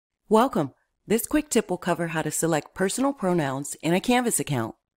Welcome! This quick tip will cover how to select personal pronouns in a Canvas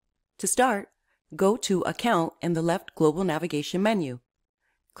account. To start, go to Account in the left global navigation menu.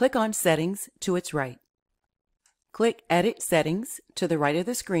 Click on Settings to its right. Click Edit Settings to the right of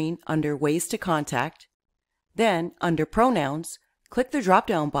the screen under Ways to Contact. Then, under Pronouns, click the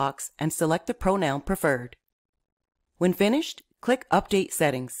drop-down box and select the pronoun preferred. When finished, click Update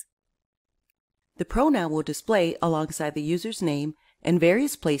Settings. The pronoun will display alongside the user's name in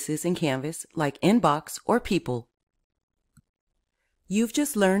various places in Canvas like Inbox or People. You've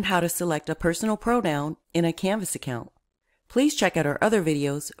just learned how to select a personal pronoun in a Canvas account. Please check out our other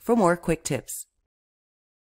videos for more quick tips.